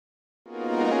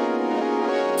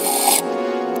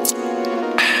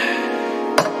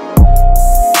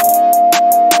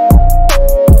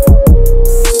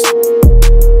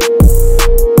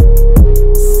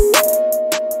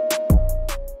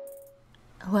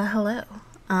Well, hello.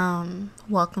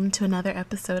 Welcome to another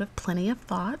episode of Plenty of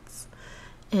Thoughts.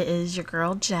 It is your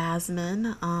girl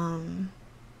Jasmine. I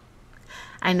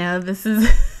know this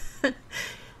is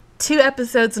 2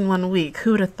 episodes in 1 week.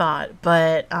 Who would have thought?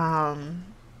 But a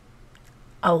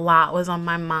lot was on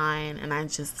my mind, and I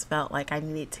just felt like I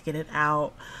need to get it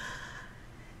out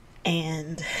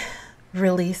and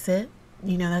release it.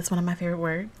 You know, that's one of my favorite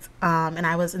words. And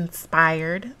I was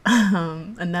inspired.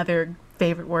 Another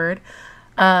favorite word.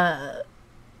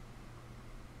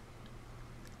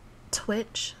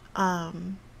 Twitch.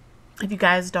 If you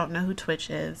guys don't know who Twitch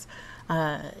is,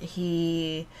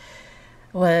 he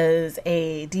was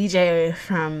a DJ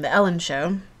from the Ellen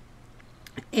Show,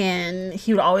 and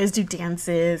he would always do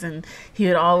dances, and he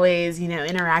would always,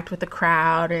 interact with the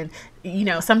crowd, and,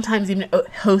 sometimes even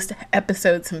host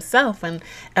episodes himself when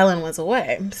Ellen was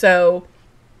away. So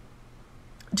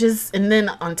and then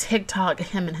on TikTok,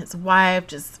 him and his wife,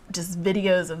 just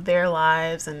videos of their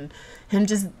lives, and him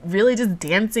just really just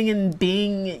dancing and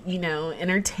being,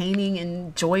 entertaining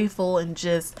and joyful, and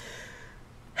just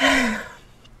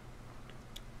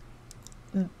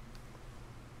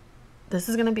this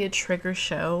is gonna be a trigger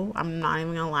show. I'm not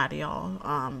even gonna lie to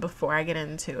y'all. Before I get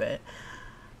into it,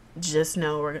 just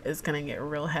know it's gonna get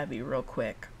real heavy real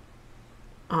quick.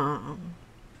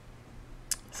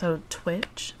 So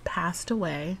Twitch passed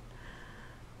away,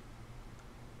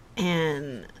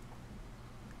 and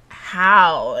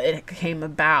how it came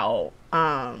about,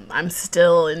 I'm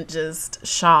still in just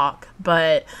shock,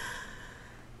 but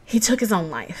he took his own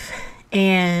life.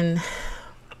 And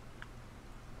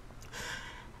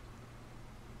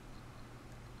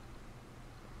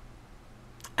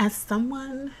as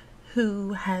someone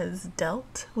who has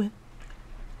dealt with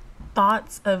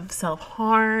thoughts of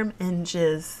self-harm and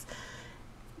just,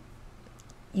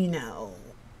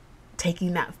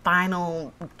 taking that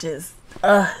final, it's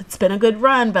been a good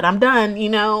run, but I'm done,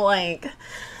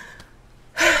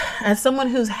 as someone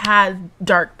who's had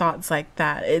dark thoughts like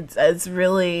that, it's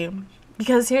really,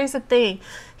 because here's the thing,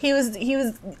 he was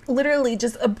literally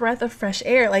just a breath of fresh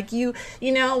air. Like,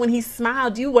 when he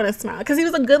smiled, you want to smile, because he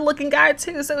was a good looking guy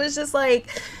too. So it's just like,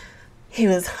 he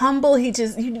was humble. He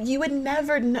just, you would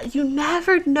never know, you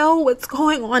never know what's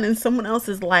going on in someone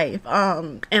else's life.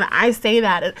 And I say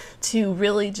that to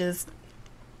really just,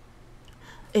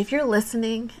 if you're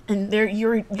listening and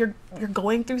you're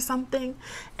going through something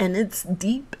and it's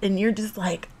deep and you're just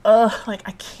like,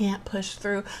 I can't push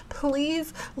through,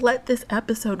 please let this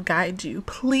episode guide you.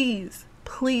 Please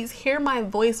hear my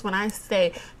voice when I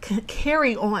say,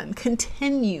 carry on,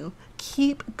 continue,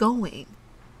 keep going.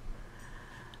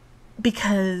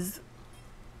 Because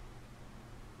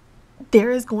there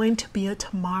is going to be a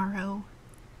tomorrow,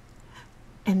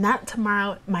 and that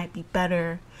tomorrow might be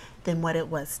better than what it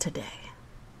was today.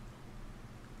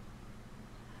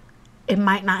 It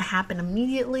might not happen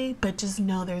immediately, but just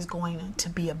know there's going to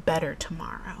be a better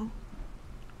tomorrow.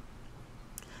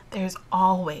 There's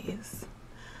always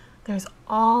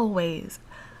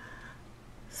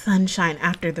sunshine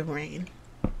after the rain.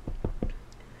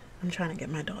 I'm trying to get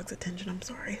my dog's attention, I'm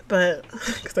sorry, but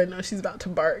because I know she's about to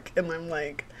bark, and I'm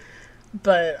like,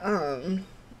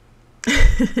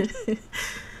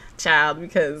 child,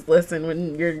 because listen,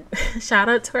 when you're, shout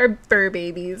out to our fur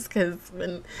babies, because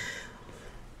when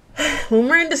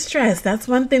we're in distress, that's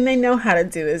one thing they know how to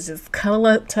do, is just cuddle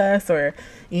up to us, or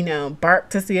bark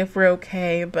to see if we're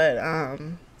okay. But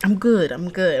I'm good,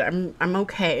 I'm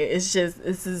okay. It's just,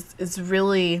 it's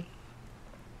really,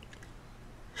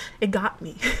 it got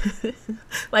me.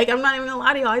 Like, I'm not even gonna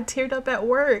lie to y'all, I teared up at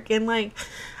work, and like,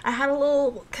 I had a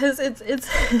little, cause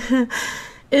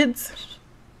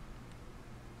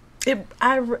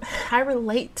I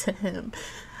relate to him,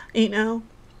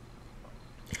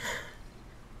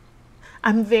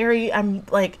 I'm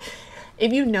like,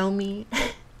 if you know me,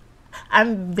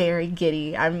 I'm very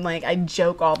giddy. I'm like, I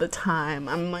joke all the time.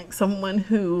 I'm like someone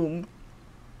who,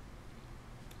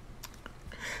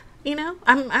 I'm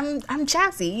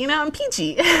jazzy, I'm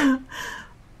peachy.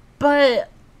 But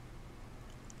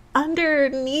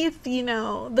underneath,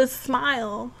 the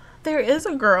smile, there is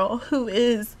a girl who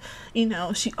is, she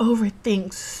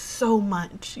overthinks so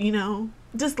much,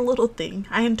 just a little thing.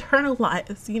 I internalize,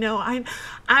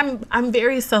 I'm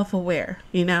very self-aware,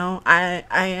 I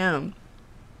am.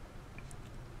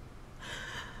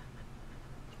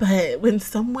 But when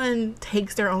someone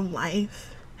takes their own life,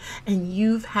 and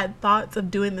you've had thoughts of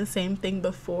doing the same thing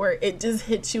before, it just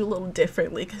hits you a little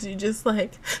differently, because you just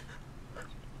like,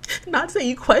 not to say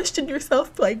you question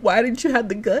yourself, like, why didn't you have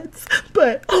the guts?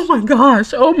 But oh my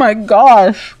gosh.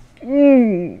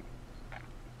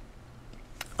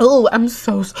 Oh, I'm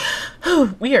so,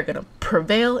 we are gonna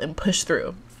prevail and push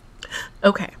through.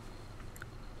 Okay.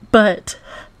 But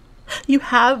you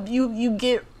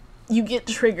get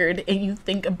triggered and you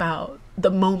think about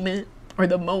the moment or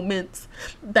the moments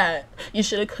that you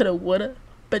shoulda, coulda, woulda,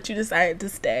 but you decided to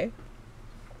stay.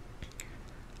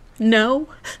 Know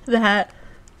that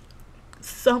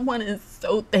someone is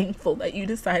so thankful that you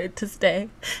decided to stay.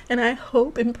 And I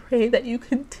hope and pray that you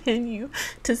continue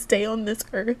to stay on this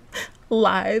earth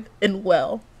alive and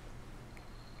well.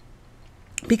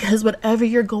 Because whatever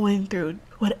you're going through,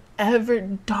 whatever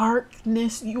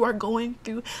darkness you are going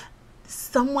through,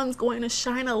 someone's going to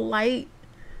shine a light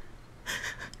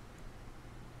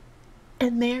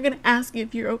and they're going to ask you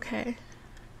if you're okay.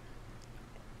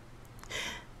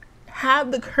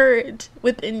 Have the courage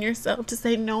within yourself to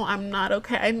say, no, I'm not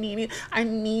okay. I need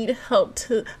help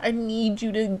I need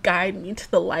you to guide me to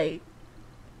the light.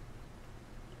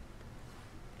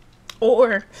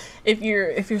 Or if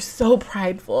you're so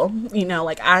prideful,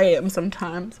 like I am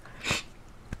sometimes,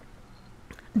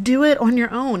 do it on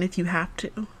your own if you have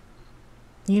to.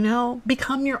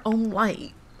 Become your own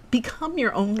light. Become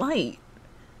your own light.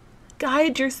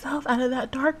 Guide yourself out of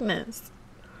that darkness.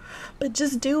 But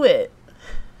just do it.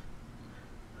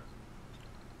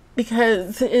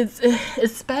 Because it's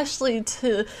especially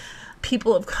to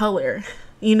people of color,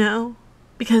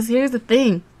 because here's the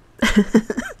thing.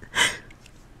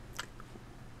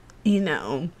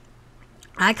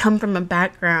 I come from a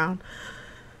background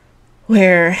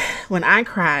where when I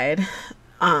cried,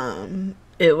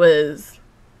 it was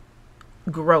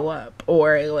grow up,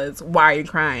 or it was, why are you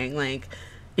crying? Like,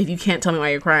 if you can't tell me why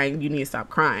you're crying, you need to stop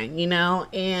crying,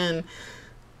 and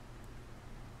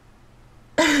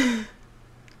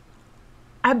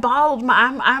I bottled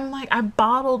I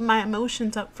bottled my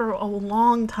emotions up for a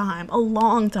long time.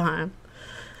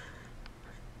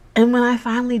 And when I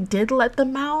finally did let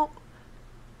them out,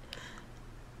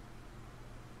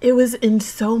 it was in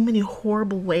so many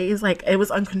horrible ways. Like, it was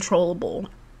uncontrollable.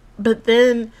 But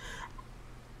then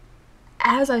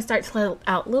as I start to let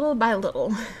out little by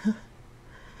little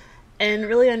and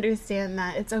really understand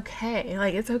that it's okay.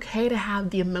 Like, it's okay to have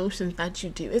the emotions that you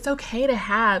do. It's okay to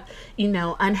have,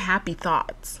 unhappy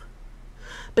thoughts.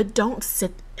 But don't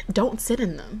sit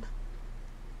in them.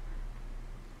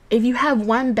 If you have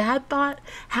one bad thought,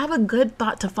 have a good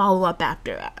thought to follow up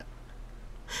after that.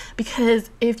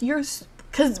 Because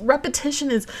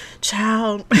repetition is,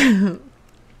 child,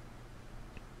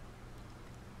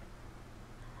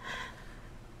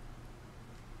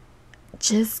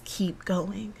 just keep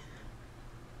going.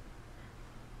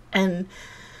 And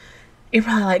you're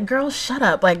probably like, girl, shut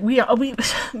up. Like,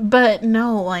 but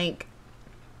no, like,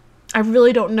 I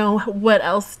really don't know what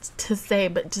else to say,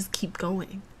 but just keep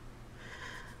going.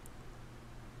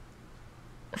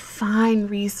 Find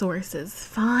resources.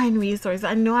 I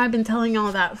know I've been telling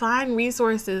y'all that. Find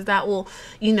resources that will,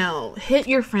 hit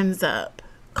your friends up.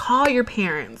 Call your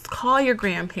parents. Call your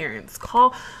grandparents.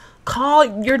 Call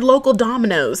your local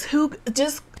Domino's.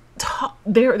 There's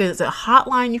a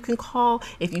hotline you can call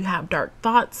if you have dark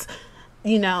thoughts,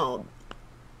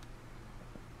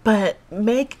 but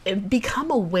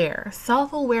become aware.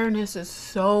 Self-awareness is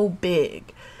so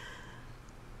big.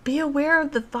 Be aware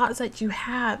of the thoughts that you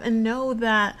have and know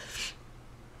that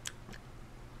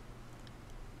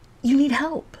you need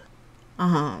help.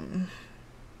 I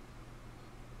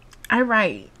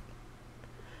write.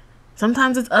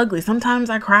 Sometimes it's ugly. Sometimes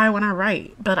I cry when I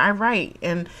write, but I write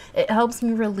and it helps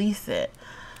me release it.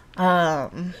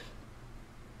 I'm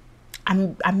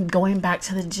going back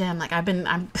to the gym. Like, I've been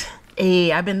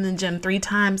in the gym 3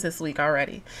 times this week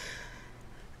already.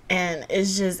 And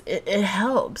it's just, it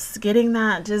helps getting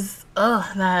that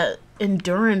that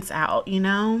endurance out,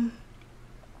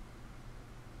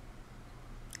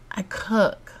 I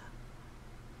cook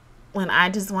when I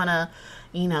just want to,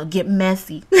 get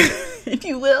messy, if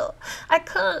you will. I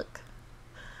cook.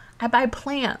 I buy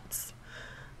plants.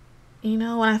 When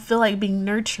I feel like being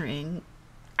nurturing,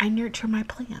 I nurture my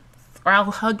plants. Or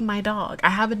I'll hug my dog. I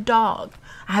have a dog.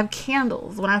 I have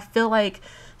candles. When I feel like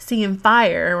seeing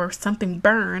fire or something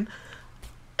burn,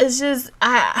 it's just,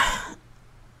 I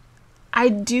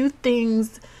do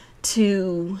things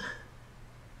to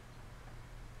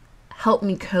help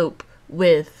me cope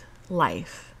with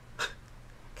life.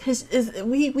 Because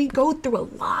we go through a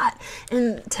lot.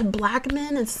 And to Black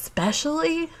men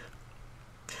especially,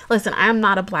 listen, I am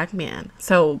not a Black man,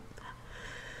 so,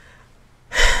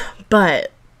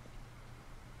 but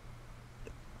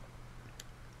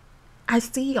I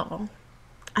see y'all.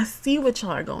 I see what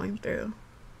y'all are going through.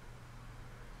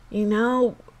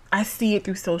 I see it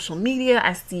through social media.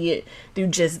 I see it through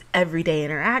just everyday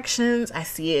interactions. I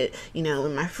see it,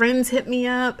 when my friends hit me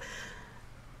up.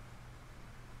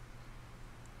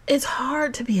 It's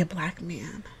hard to be a black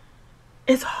man.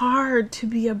 It's hard to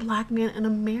be a black man in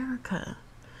America.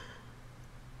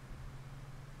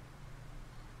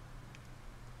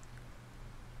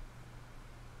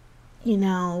 You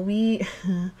know, we,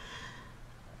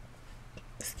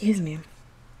 excuse me,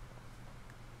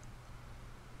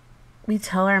 we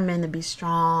tell our men to be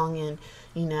strong and,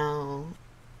 you know,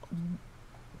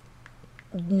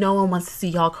 no one wants to see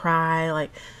y'all cry.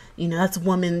 Like, you know, that's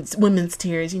women's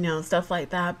tears, you know, stuff like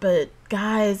that. But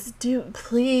guys, do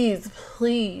please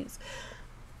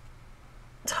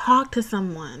talk to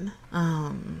someone.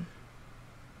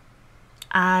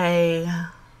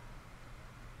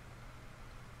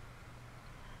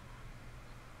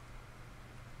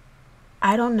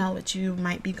 I don't know what you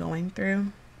might be going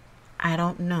through. I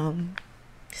don't know,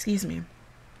 excuse me,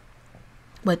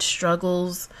 what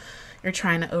struggles you're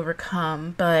trying to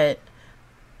overcome, but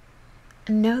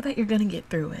know that you're going to get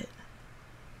through it.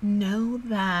 Know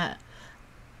that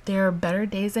there are better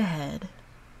days ahead,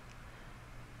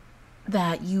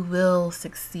 that you will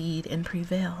succeed and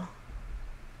prevail.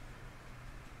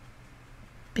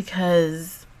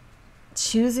 Because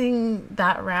choosing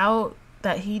that route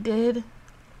that he did,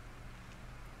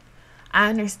 I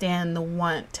understand the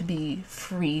want to be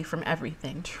free from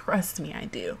everything. Trust me, I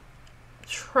do.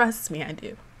 Trust me, I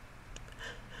do.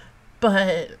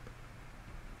 But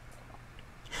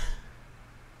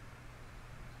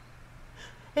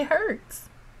it hurts.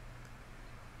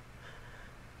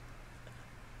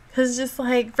 Because just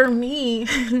like for me,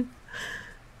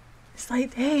 it's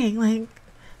like, dang, like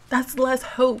that's less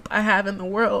hope I have in the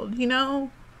world, you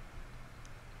know?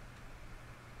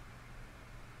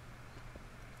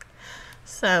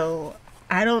 So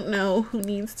I don't know who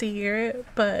needs to hear it,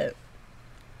 but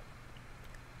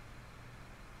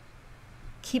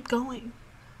keep going.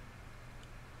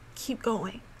 Keep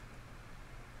going.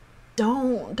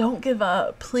 Don't give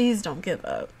up. Please don't give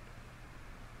up.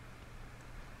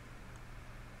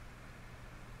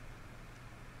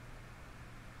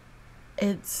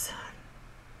 It's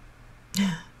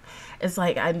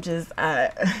like I'm just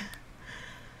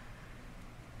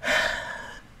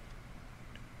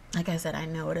like I said, I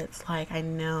know what it's like. I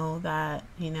know that,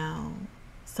 you know,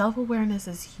 self-awareness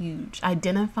is huge.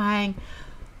 Identifying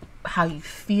how you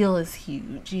feel is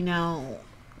huge. You know,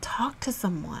 talk to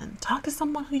someone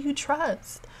who you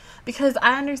trust, because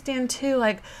I understand too,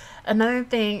 like another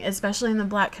thing, especially in the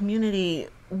Black community,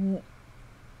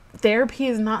 therapy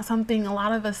is not something a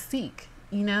lot of us seek,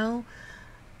 you know,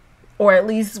 or at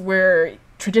least we're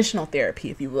traditional therapy,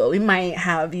 if you will. We might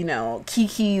have, you know,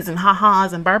 kikis and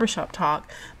ha-has and barbershop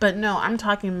talk, but no, I'm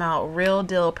talking about real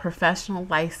deal, professional,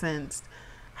 licensed.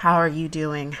 How are you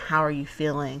doing? How are you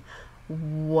feeling?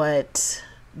 What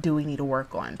do we need to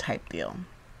work on type deal.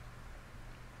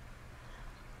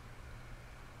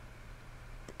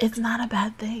 It's not a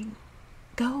bad thing.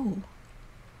 Go.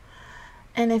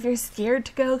 And if you're scared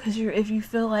to go because if you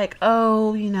feel like,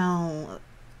 oh, you know,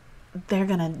 they're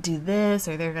gonna do this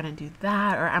or they're gonna do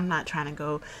that, or I'm not trying to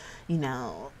go, you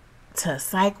know, to a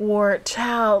psych ward,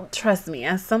 child, trust me,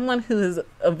 as someone who has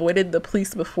avoided the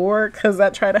police before because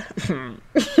I try to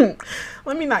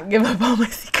let me not give up all my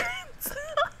secrets.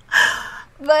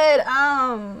 But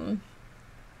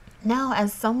now,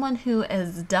 as someone who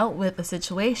has dealt with a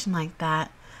situation like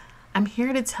that, I'm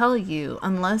here to tell you,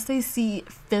 unless they see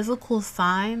physical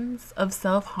signs of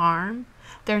self-harm,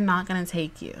 they're not going to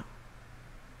take you.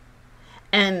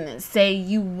 And say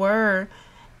you were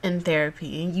in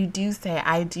therapy and you do say,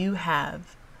 I do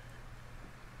have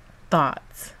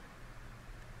thoughts.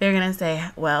 They're going to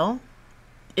say, well,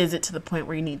 is it to the point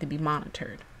where you need to be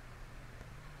monitored?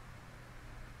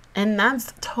 And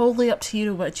that's totally up to you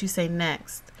to what you say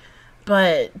next.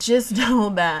 But just know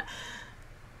that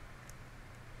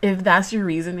if that's your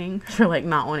reasoning for like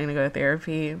not wanting to go to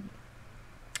therapy,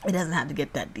 it doesn't have to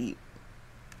get that deep.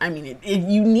 I mean, if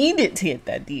you need it to get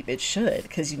that deep, it should,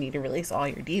 because you need to release all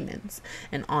your demons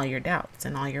and all your doubts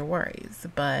and all your worries.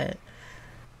 But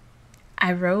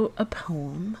I wrote a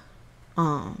poem,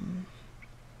 and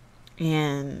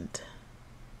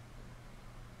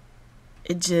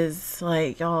it just,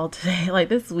 like, y'all, today, like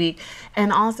this week,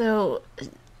 and also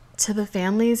to the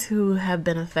families who have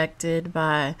been affected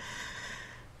by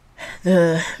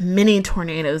the many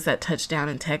tornadoes that touched down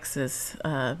in Texas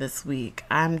this week.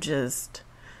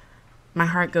 My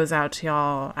heart goes out to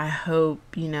y'all. I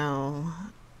hope, you know,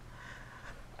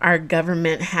 our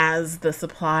government has the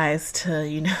supplies to,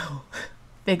 you know,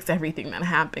 fix everything that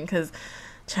happened. Because,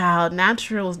 child,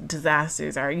 natural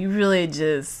disasters are, you really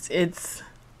just, it's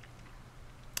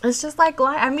just like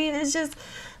life. I mean, it's just,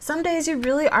 some days you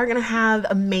really are going to have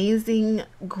amazing,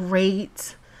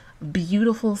 great,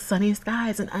 beautiful sunny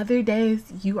skies, and other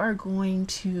days you are going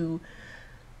to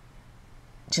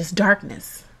just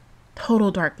darkness,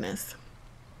 total darkness.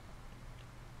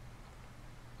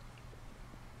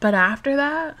 But after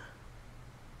that,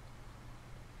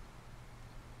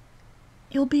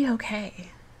 you'll be okay.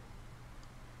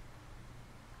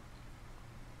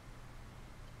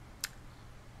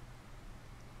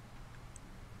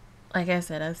 Like I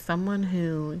said, as someone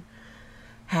who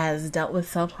has dealt with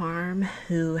self-harm,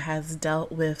 who has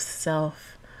dealt with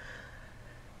self-doubt,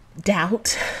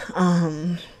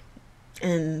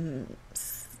 and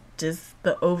just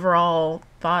the overall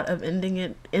thought of ending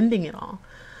it all.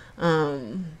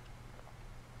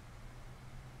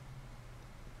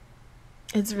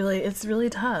 It's really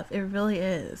tough. It really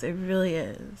is. It really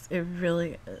is. It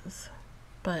really is.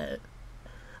 But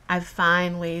I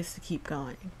find ways to keep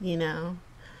going, you know?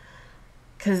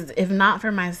 Because if not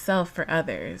for myself, for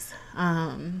others.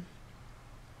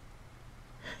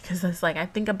 Because it's like, I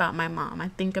think about my mom. I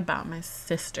think about my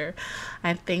sister.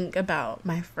 I think about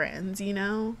my friends, you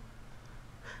know?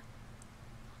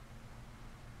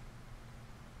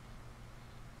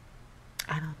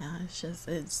 I don't know. It's just,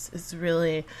 it's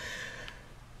really,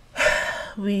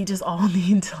 we just all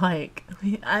need to like,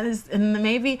 and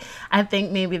maybe, I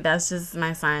think maybe that's just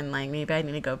my sign. Like, maybe I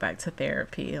need to go back to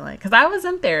therapy. Like, cause I was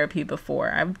in therapy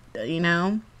before, you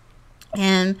know,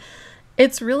 and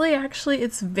it's really actually,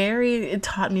 it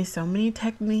taught me so many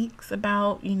techniques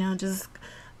about, you know, just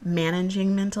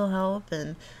managing mental health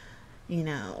and, you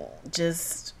know,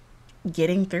 just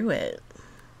getting through it.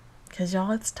 Because,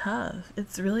 y'all, it's tough.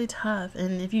 It's really tough.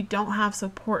 And if you don't have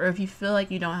support, or if you feel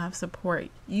like you don't have support,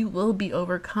 you will be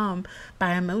overcome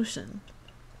by emotion.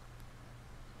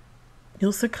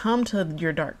 You'll succumb to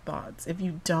your dark thoughts if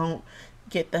you don't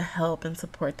get the help and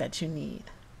support that you need.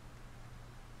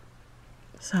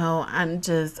 So I'm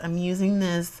using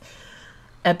this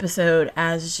episode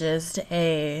as just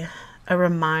a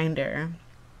reminder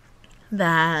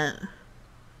that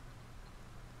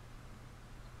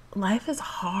life is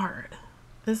hard.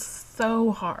 It's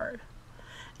so hard.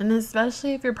 And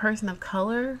especially if you're a person of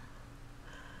color,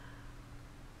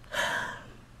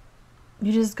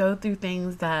 you just go through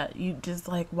things that you just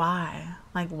like, why?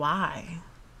 Like, why?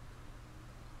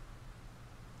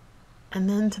 And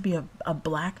then to be a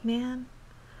black man,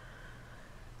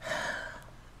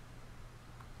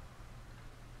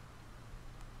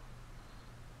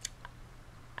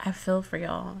 I feel for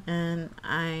y'all. And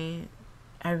I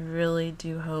really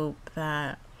do hope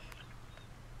that,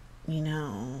 you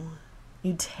know,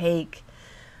 you take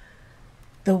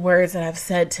the words that I've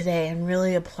said today and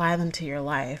really apply them to your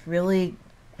life. Really,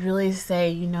 really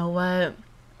say, you know what?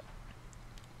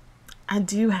 I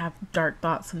do have dark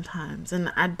thoughts sometimes,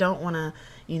 and I don't want to,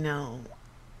 you know,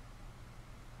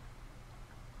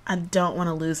 I don't want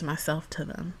to lose myself to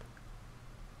them.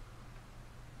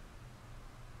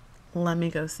 Let me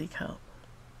go seek help.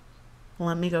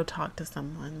 Let me go talk to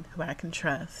someone who I can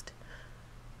trust.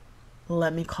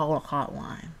 Let me call a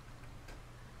hotline.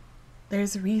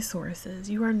 There's resources.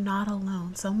 You are not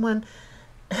alone. Someone,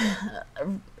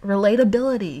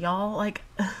 relatability, y'all. Like,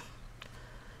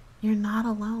 you're not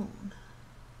alone.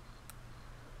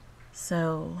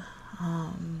 So,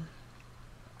 I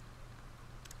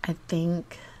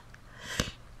think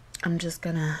I'm just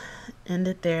gonna end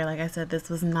it there. Like I said, this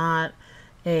was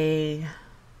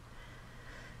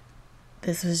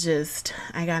just,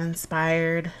 I got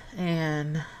inspired,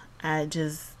 and I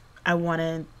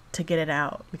wanted to get it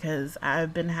out because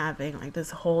I've been having like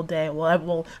this whole day.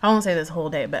 Well, I won't say this whole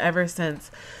day, but ever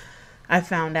since I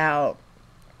found out,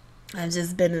 I've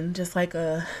just been in just like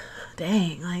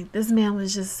dang, like this man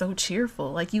was just so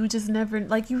cheerful. Like you really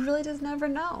just never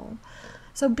know.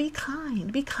 So be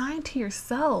kind to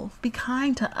yourself, be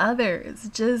kind to others.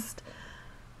 Just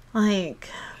like,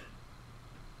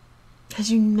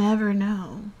 because you never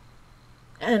know.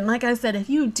 And like I said, if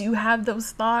you do have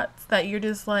those thoughts that you're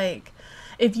just like,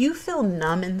 if you feel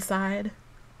numb inside,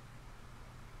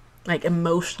 like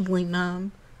emotionally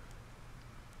numb,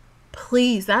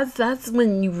 please, that's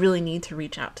when you really need to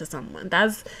reach out to someone.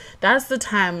 That's the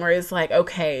time where it's like,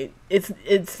 okay,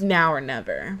 it's now or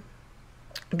never.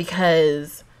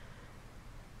 Because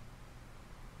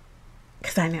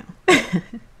I know.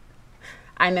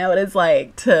 I know what it's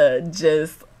like to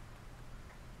just,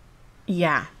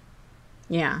 yeah,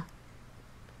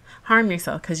 harm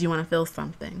yourself because you want to feel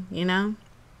something, you know?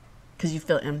 Because you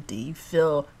feel empty. You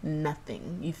feel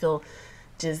nothing. You feel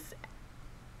just,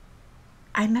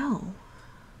 I know.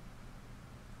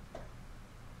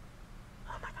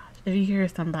 Oh my gosh. If you hear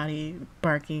somebody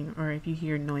barking or if you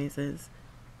hear noises,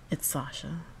 it's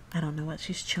Sasha. I don't know what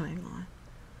she's chewing on.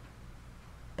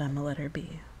 then I'm gonna let her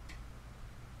be.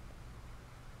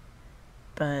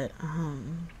 But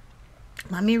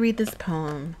let me read this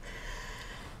poem.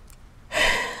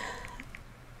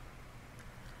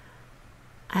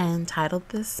 I entitled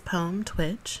this poem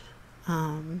Twitch.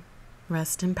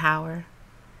 Rest in power.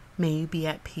 May you be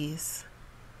at peace.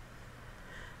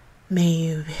 May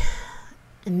you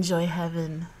enjoy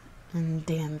heaven and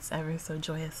dance ever so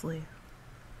joyously.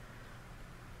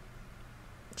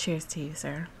 Cheers to you,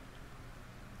 sir.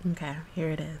 Okay, here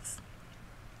it is.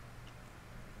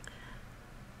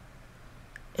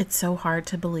 It's so hard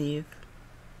to believe.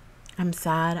 I'm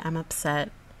sad, I'm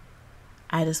upset.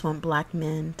 I just want black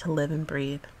men to live and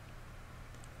breathe.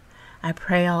 I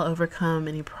pray I'll overcome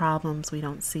any problems we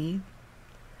don't see.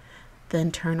 The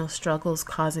internal struggles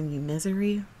causing you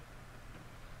misery.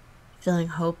 Feeling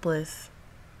hopeless,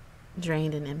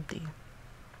 drained and empty.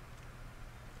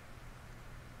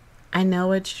 I know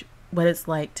what it's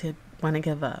like to want to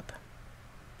give up.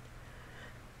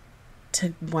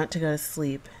 To want to go to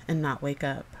sleep and not wake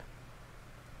up.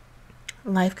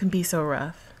 Life can be so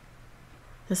rough,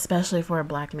 especially for a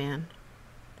black man.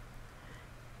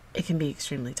 It can be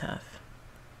extremely tough.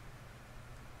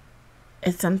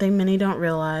 It's something many don't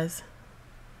realize.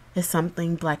 It's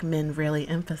something black men rarely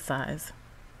emphasize.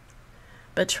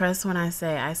 But trust when I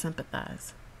say I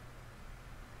sympathize.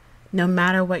 No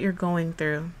matter what you're going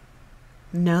through,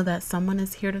 know that someone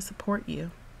is here to support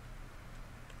you.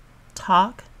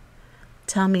 Talk.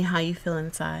 Tell me how you feel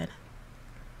inside.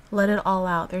 Let it all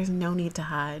out. There's no need to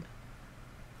hide.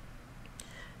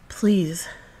 Please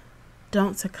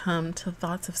don't succumb to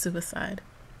thoughts of suicide.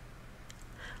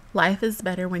 Life is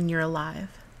better when you're alive.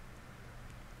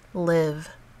 Live.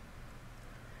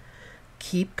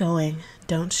 Keep going.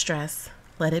 Don't stress.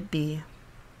 Let it be.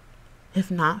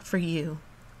 If not for you,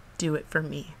 do it for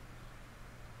me.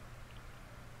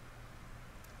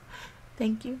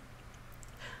 Thank you.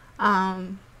 I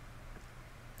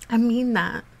mean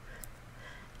that.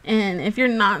 And if you're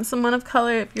not someone of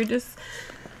color, if you're just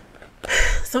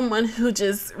someone who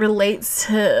just relates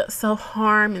to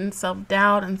self-harm and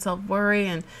self-doubt and self-worry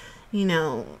and,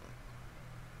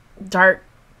 dark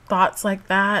thoughts like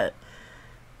that,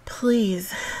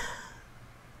 please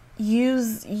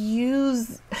use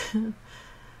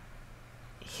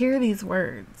hear these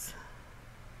words.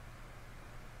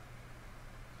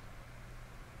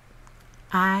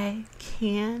 I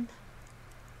can,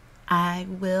 I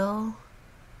will,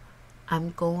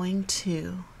 I'm going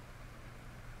to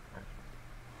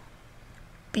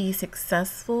be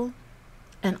successful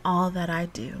in all that I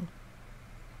do.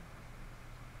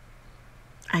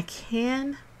 I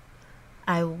can,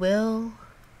 I will,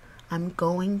 I'm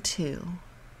going to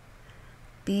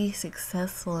be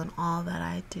successful in all that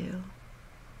I do.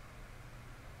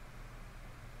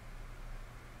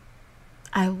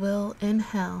 I will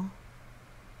inhale,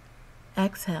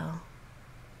 exhale,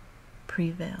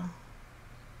 prevail.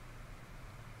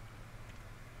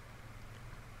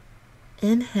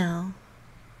 Inhale,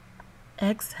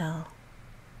 exhale,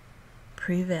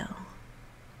 prevail.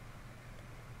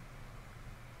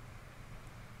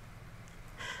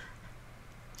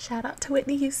 Shout out to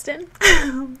Whitney Houston.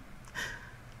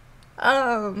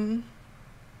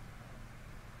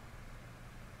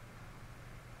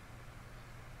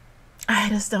 I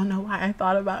just don't know why I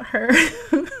thought about her.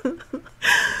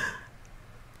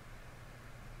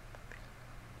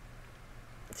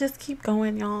 Just keep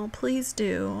going, y'all. Please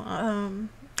do.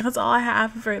 That's all I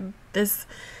have for this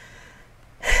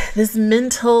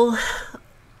mental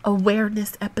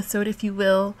awareness episode, if you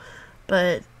will.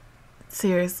 But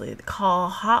seriously,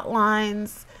 call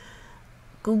hotlines.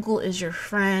 Google is your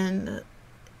friend.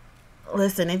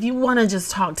 Listen, if you want to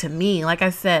just talk to me, like I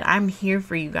said, I'm here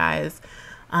for you guys.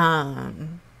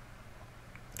 Because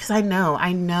I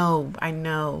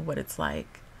know what it's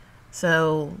like.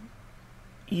 So,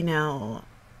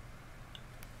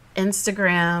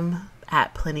 Instagram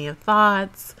at Plenty of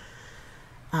Thoughts,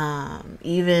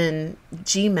 even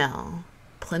Gmail,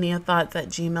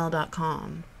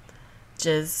 plentyofthoughts@gmail.com.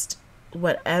 Just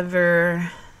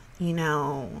whatever, you're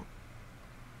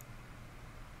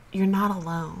not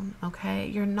alone, okay?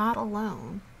 You're not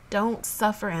alone. Don't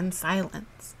suffer in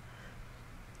silence.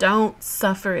 Don't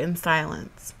suffer in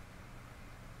silence.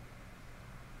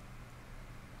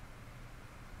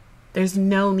 There's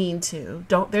no need to.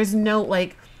 There's no,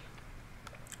 why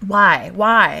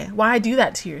do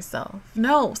that to yourself?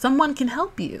 No, someone can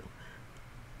help you.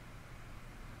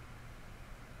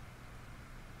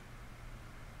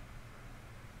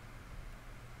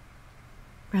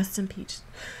 Rest in peace.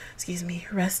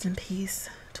 Rest in peace,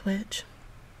 Twitch.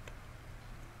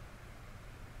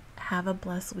 Have a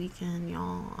blessed weekend,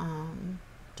 y'all.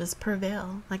 Just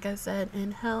prevail. Like I said,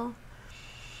 inhale,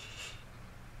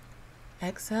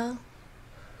 exhale,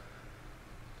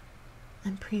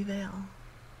 and prevail.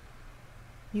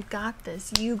 You got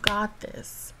this. You got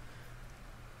this.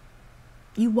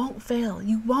 You won't fail.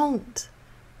 You won't.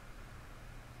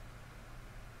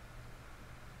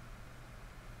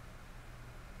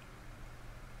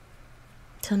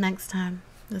 Till next time,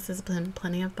 this has been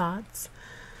Plenty of Thoughts.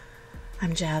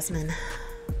 I'm Jasmine.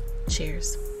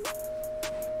 Cheers.